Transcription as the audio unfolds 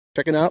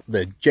Checking out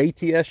the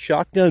JTS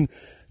shotgun,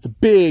 the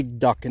big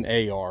duck and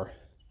AR.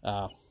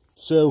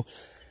 So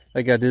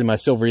like I did in my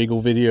Silver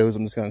Eagle videos,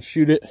 I'm just going to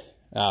shoot it,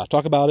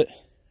 talk about it,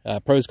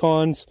 pros,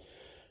 cons,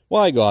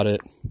 why I got it,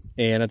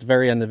 and at the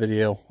very end of the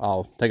video,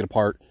 I'll take it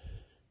apart,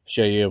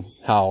 show you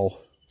how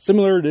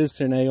similar it is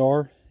to an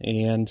AR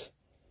and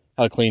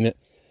how to clean it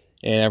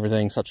and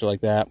everything such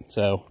like that.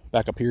 So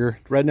back up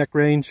here, redneck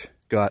range,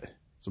 got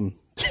some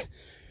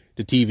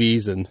the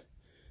TVs and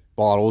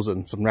bottles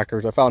and some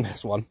records. I found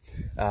this one,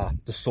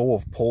 the Soul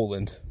of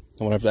Poland.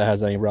 I wonder if that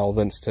has any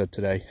relevance to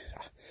today.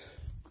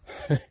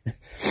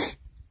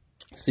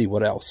 See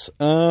what else.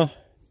 So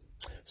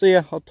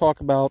yeah, I'll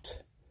talk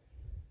about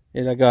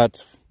it. I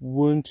got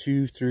 1,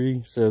 2,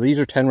 3. So these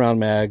are 10 round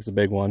mags, the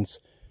big ones.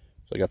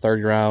 So I got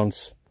 30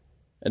 rounds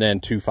and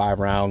then 2 5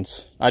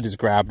 rounds. I just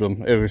grabbed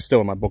them. It was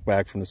still in my book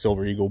bag from the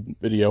Silver Eagle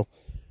video.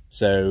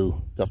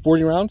 So got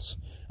 40 rounds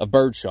of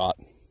birdshot.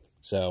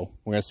 So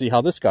we're going to see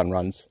how this gun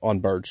runs on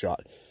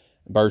birdshot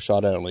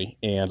only.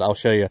 And I'll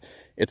show you,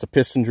 it's a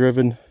piston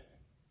driven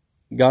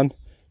gun.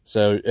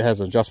 So it has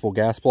an adjustable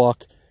gas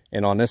block.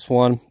 And on this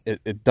one,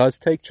 it does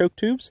take choke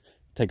tubes.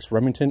 It takes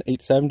Remington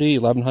 870,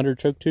 1100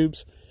 choke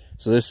tubes.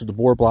 So this is the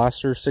Bore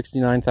Blaster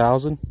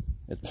 69,000.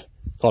 It's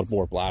called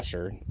Bore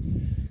Blaster.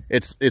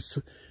 It's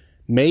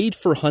made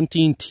for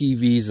hunting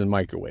TVs and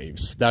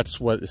microwaves. That's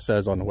what it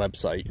says on the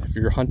website. If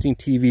you're hunting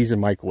TVs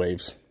and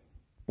microwaves,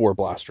 Bore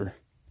Blaster.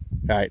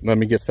 All right, let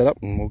me get set up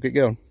and we'll get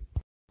going.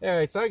 All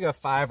right, so I got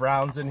 5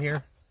 rounds in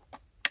here.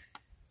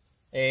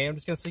 And I'm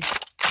just going to see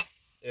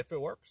if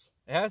it works.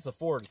 It has a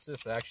forward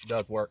assist that actually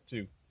does work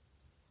too.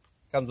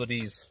 Comes with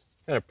these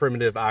kind of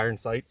primitive iron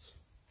sights.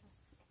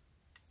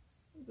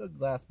 There's a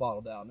glass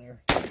bottle down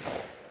there.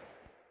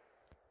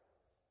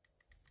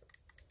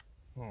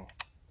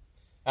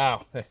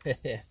 Oh.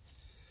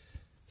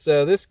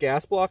 So this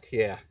gas block,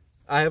 yeah,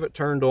 I have it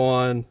turned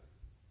on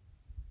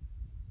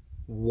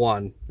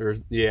 1.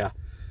 Yeah.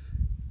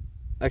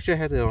 Actually, I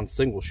had it on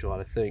single shot,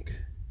 I think.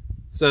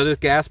 So this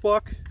gas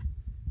block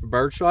for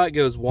birdshot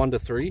goes 1 to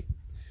 3.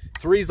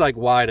 3's like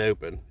wide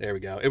open. There we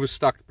go. It was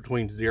stuck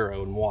between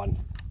 0 and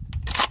 1.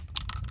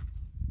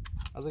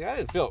 I was like, I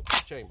didn't feel it in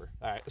the chamber.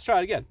 All right, let's try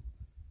it again.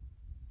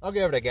 I'll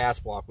go over the gas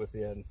block with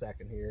you in a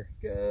second here.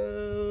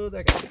 Go.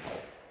 There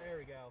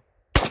we go.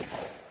 That's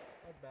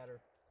better.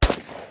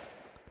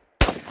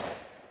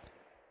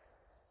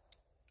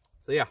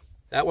 So yeah,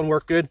 that one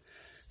worked good.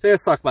 So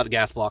let's talk about the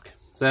gas block.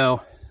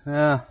 So,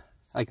 not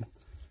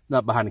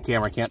behind the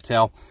camera, I can't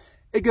tell.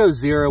 It goes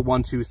 0,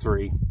 1, 2,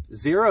 3.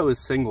 0 is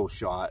single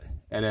shot,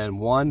 and then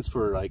 1's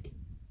for like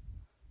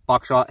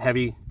buckshot,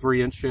 heavy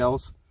 3-inch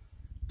shells.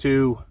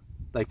 2,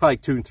 like probably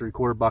 2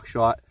 3/4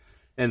 buckshot,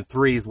 and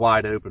 3 is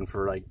wide open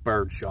for like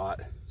bird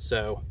shot.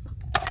 So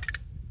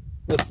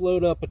let's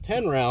load up a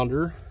 10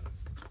 rounder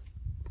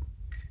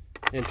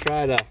and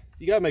try to.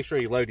 You gotta make sure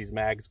you load these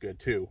mags good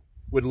too.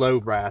 With low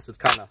brass, it's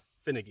kind of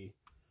finicky.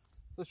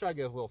 Let's try to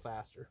go a little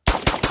faster.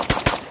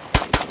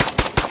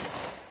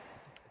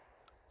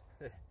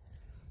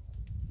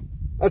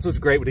 That's what's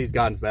great with these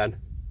guns, man.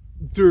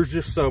 They're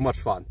just so much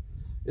fun.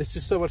 It's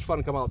just so much fun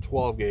to come out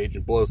 12 gauge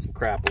and blow some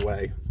crap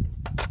away.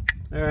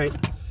 All right,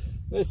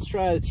 let's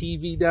try the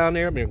TV down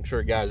there. I'm making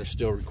sure guys are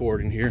still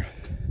recording here.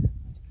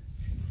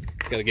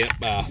 Gotta get,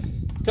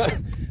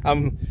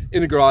 I'm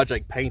in the garage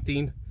like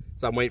painting,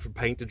 so I'm waiting for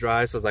paint to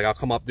dry. So I was like, I'll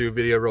come up, do a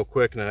video real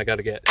quick, and then I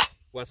gotta get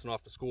Weston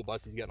off the school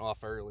bus. He's getting off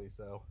early,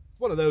 so it's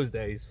one of those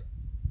days.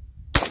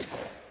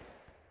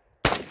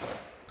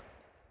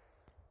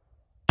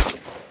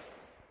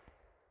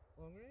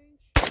 Long range.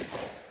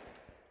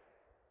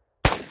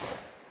 There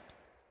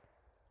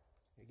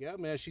you go,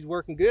 man. She's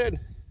working good.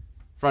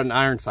 Front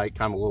iron sight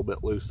kind of a little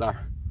bit loose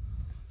there.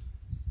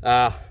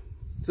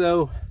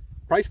 So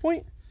price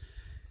point.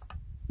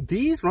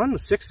 These run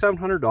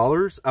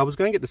 $600-700. I was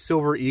going to get the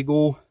Silver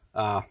Eagle.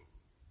 What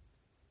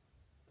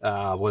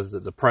is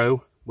it? The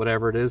Pro,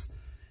 whatever it is.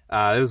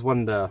 It was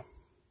when the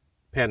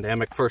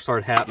pandemic first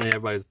started happening.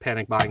 Everybody was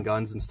panic buying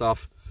guns and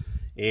stuff,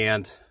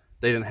 and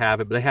they didn't have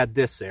it, but they had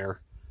this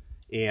there,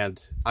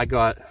 and I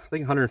got I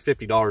think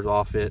 $150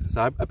 off it.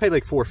 So I paid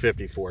like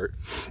 $450 for it.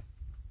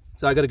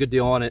 So I got a good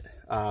deal on it.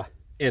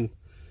 And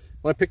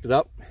when I picked it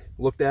up,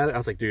 looked at it, I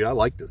was like, dude, I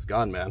like this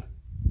gun, man.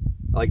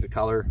 I like the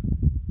color,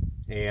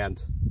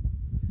 and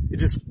it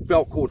just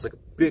felt cool. It's like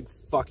a big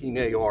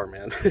fucking AR,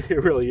 man.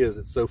 It really is.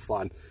 It's so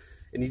fun.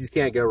 And you just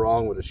can't go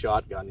wrong with a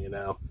shotgun, you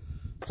know.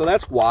 So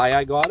that's why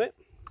I got it.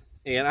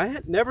 And I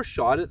had never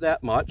shot it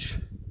that much,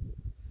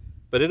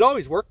 but it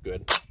always worked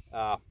good.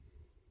 I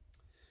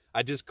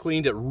just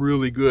cleaned it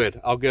really good.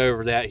 I'll go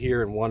over that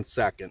here in 1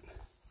 second.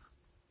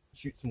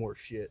 Shoot some more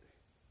shit.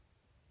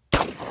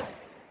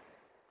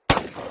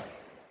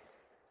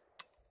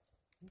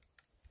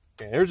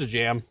 Okay, there's a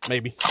jam,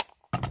 maybe.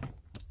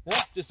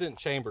 That just didn't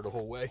chamber the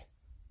whole way.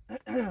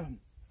 There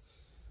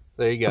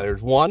you go,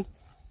 there's 1.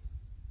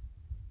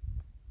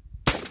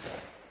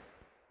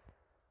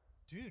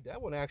 Dude,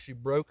 that one actually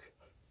broke.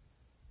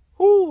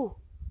 Whoo!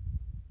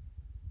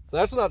 So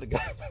that's not the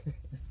guy.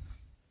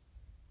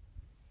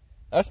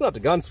 that's not the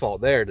gun's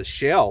fault there. The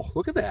shell.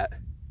 Look at that.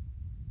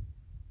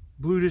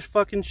 Blew this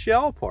fucking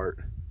shell apart.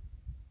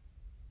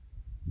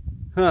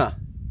 Huh.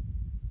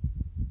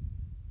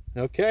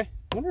 Okay.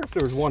 I wonder if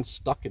there was one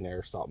stuck in there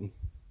or something.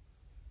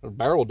 The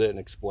barrel didn't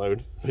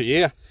explode. But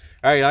yeah.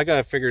 Alright, I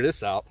gotta figure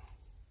this out.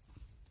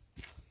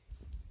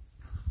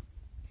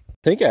 I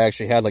think I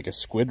actually had like a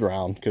squid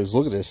round, because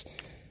look at this.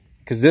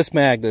 Because this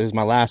mag is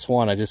my last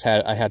one. I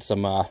had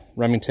some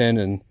Remington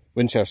and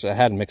Winchester I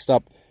hadn't mixed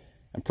up.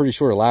 I'm pretty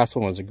sure the last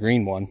one was a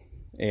green one.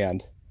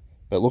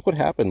 But look what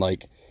happened.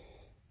 Like,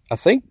 I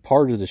think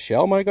part of the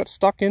shell might have got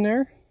stuck in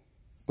there,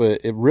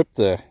 but it ripped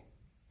that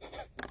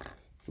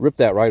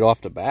right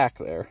off the back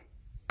there.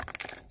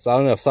 So I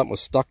don't know if something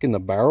was stuck in the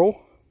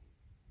barrel.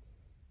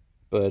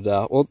 But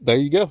well, there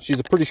you go. She's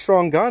a pretty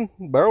strong gun.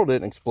 Barrel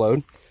didn't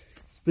explode.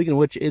 Speaking of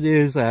which, it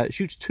is it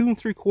shoots 2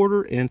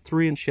 3/4 and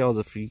 3-inch shells.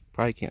 If you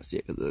probably can't see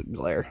it because of the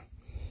glare.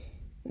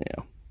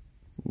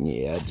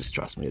 Yeah, just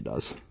trust me, it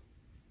does.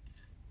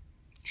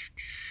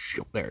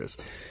 There it is.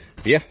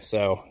 Yeah,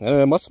 so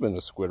it must have been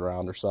a squid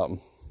round or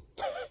something.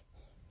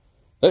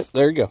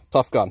 There you go,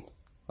 tough gun.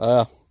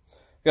 Got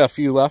a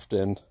few left,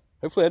 and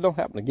hopefully that don't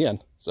happen again.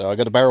 So I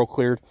got a barrel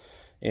cleared,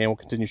 and we'll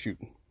continue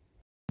shooting.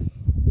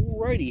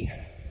 Alrighty,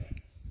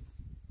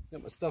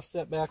 got my stuff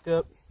set back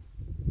up.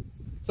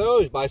 So I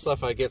always buy stuff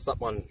if I get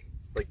something on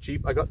like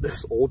cheap. I got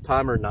this old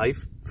timer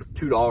knife for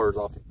 $2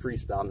 off of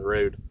Priest down the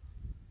road.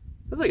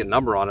 There's like a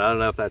number on it. I don't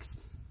know if that's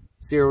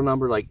serial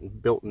number, like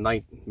made in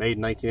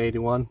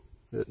 1981.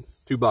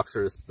 $2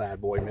 for this bad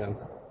boy, man.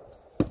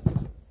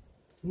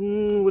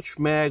 Which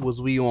mag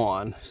was we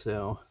on?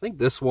 So I think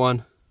this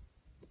one.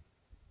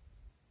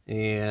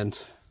 And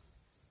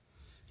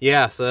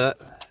yeah, so that,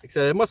 like I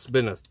said, it must have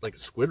been like a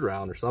squid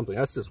round or something.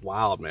 That's just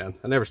wild, man.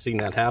 I never seen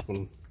that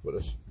happen with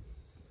a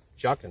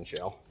shotgun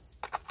shell.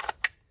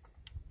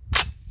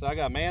 So I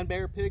got a man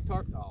bear pig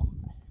target. Oh,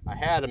 I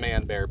had a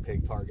man bear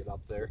pig target up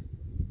there.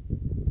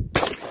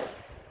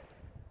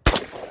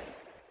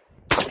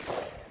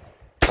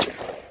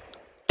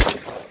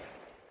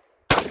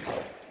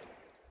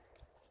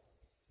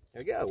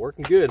 There you go,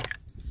 working good.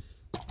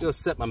 Just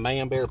set my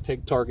man bear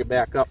pig target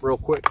back up real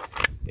quick,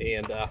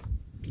 and I'll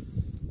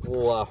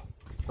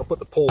put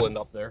the pole end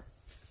up there.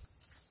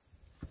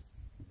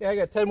 Yeah, I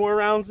got 10 more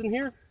rounds in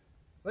here.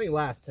 I think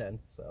last 10,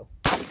 so.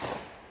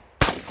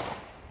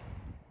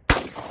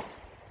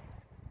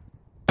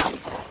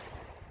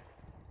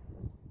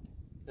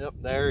 Yep,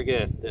 there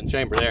again. Didn't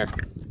chamber there.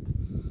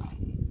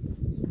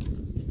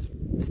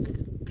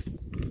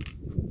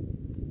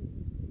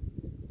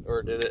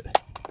 Or did it?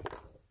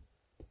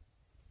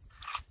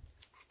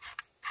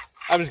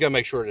 I'm just gonna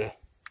make sure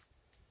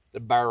the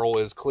barrel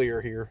is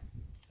clear here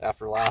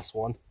after the last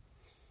one.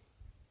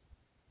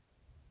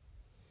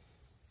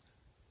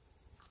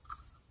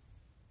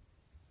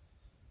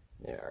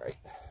 Yeah, all right.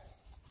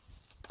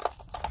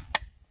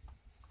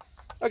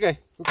 Okay,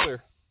 we're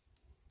clear.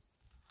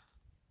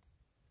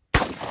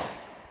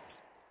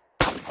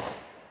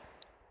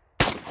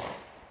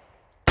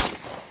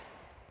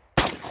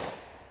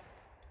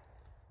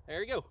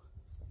 There you go.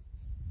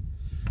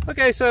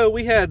 Okay, so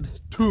we had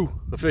 2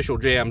 official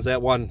jams.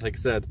 That one, like I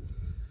said,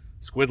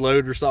 squid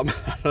load or something.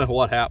 I don't know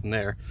what happened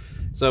there.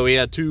 So we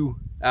had 2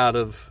 out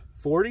of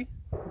 40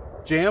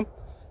 jam.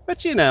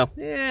 But you know,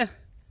 yeah.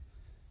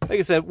 Like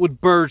I said,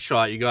 with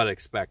birdshot, you got to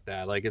expect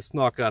that. Like, it's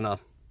not going to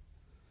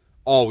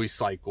always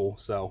cycle.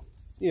 So,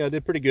 yeah, I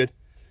did pretty good.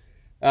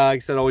 Like I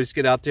said, always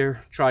get out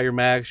there, try your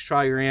mags,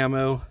 try your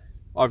ammo.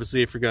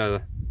 Obviously, if you're going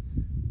to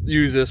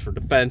use this for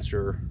defense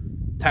or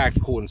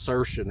tactical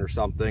insertion or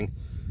something,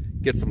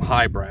 get some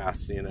high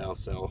brass, you know,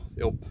 so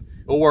it'll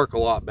work a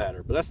lot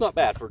better. But that's not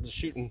bad for just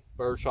shooting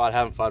birdshot,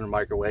 having fun with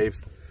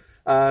microwaves.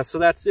 So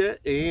that's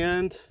it,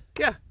 and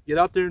yeah, get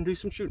out there and do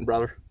some shooting,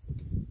 brother.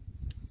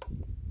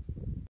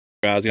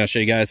 I was going to show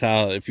you guys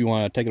how, if you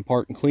want to take it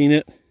apart and clean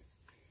it.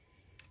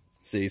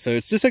 See, so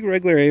it's just like a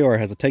regular AR. It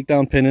has a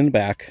takedown pin in the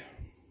back.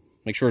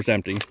 Make sure it's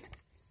empty.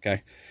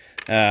 Okay.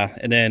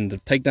 And then the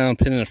takedown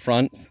pin in the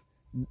front,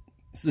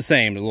 it's the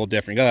same, a little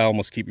different. You got to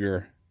almost keep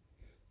your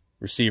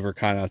receiver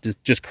kind of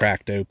just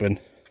cracked open.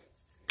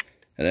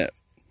 And it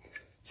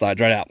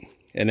slides right out.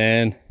 And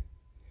then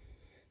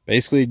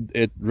basically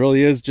it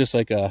really is just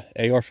like a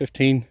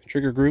AR-15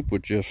 trigger group,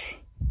 which if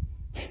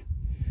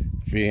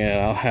you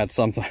know, had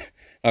something,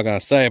 not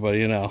gonna say, but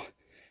you know,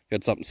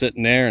 got something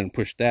sitting there and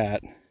push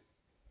that,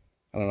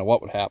 I don't know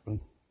what would happen.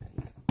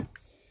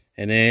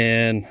 And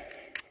then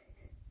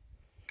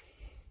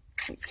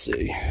let's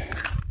see,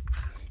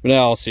 but in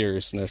all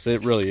seriousness,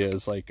 it really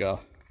is like the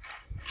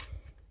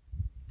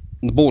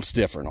bolt's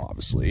different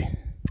obviously,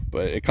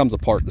 but it comes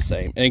apart the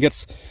same. And it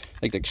gets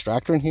like the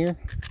extractor in here,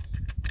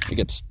 it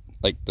gets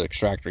like the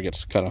extractor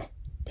gets kind of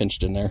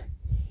pinched in there,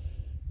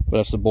 but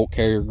that's the bolt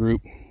carrier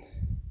group.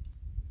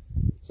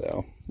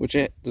 So, which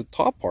the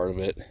top part of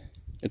it,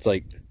 it's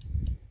like,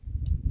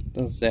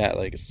 does that,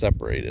 like it's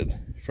separated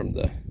from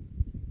the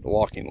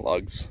locking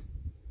lugs.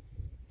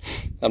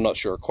 I'm not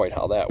sure quite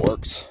how that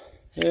works.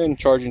 And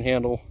charging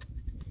handle,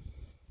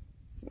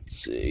 let's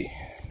see,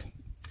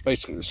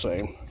 basically the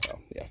same. So,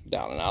 yeah,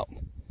 down and out.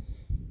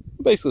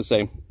 Basically the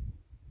same.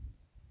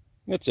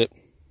 That's it.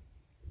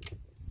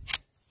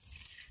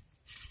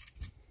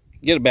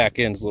 Get it back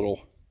in is a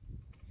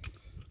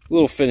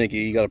little finicky.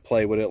 You got to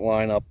play with it,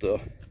 line up the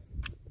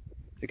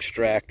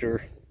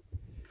extractor,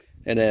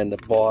 and then the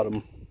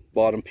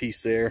bottom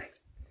piece there.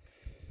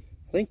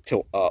 I think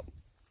tilt up.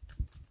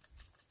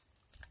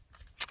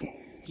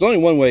 There's only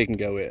one way you can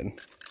go in.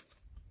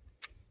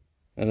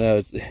 I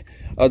know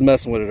I was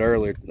messing with it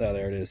earlier. Oh,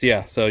 there it is.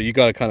 Yeah, so you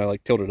got to kind of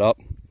like tilt it up,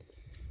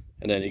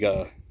 and then you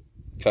got to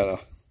kind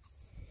of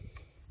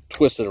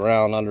twist it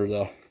around under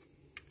the.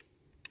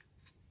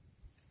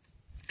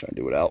 Trying to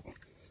do it out,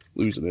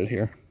 losing it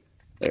here.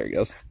 There it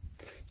goes.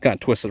 Kind of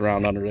twist it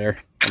around under there,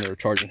 under the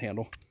charging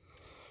handle.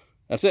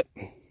 That's it.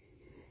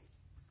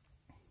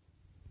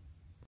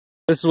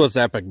 This is what's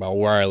epic about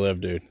where I live,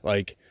 dude.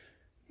 Like,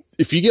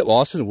 if you get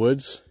lost in the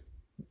woods,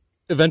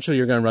 eventually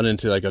you're gonna run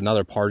into like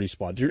another party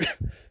spot.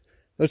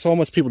 That's all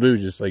most people do,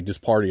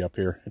 just party up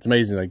here. It's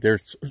amazing. Like,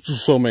 there's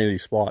so many of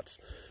these spots.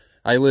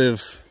 I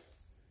live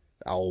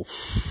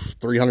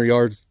 300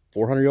 yards,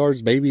 400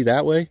 yards, maybe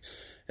that way.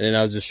 And then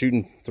I was just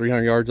shooting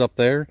 300 yards up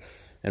there,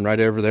 and right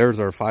over there is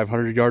our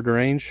 500-yard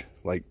range,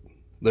 like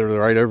literally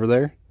right over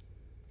there.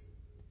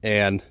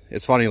 And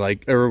it's funny,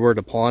 like everywhere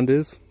the pond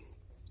is,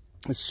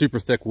 it's super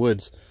thick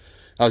woods.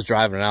 I was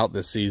driving out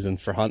this season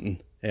for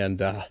hunting,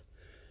 and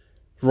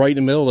right in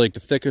the middle, like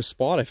the thickest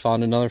spot, I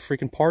found another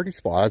freaking party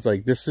spot. I was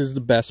like, this is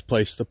the best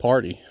place to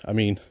party. I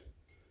mean,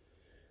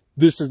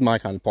 this is my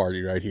kind of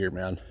party right here,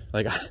 man.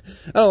 Like, I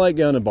don't like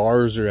going to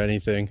bars or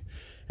anything.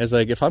 It's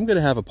like, if I'm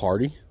gonna have a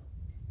party,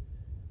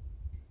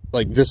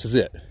 like, this is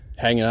it.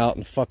 Hanging out in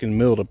the fucking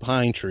middle of the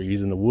pine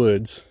trees in the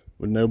woods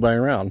with nobody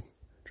around.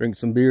 Drink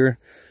some beer.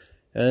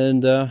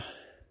 And, I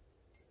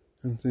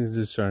think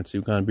just trying to see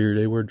what kind of beer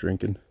they were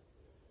drinking.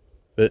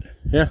 But,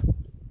 yeah.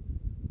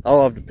 I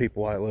love the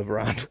people I live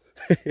around.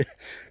 The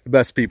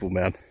best people,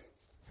 man.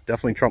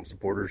 Definitely Trump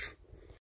supporters.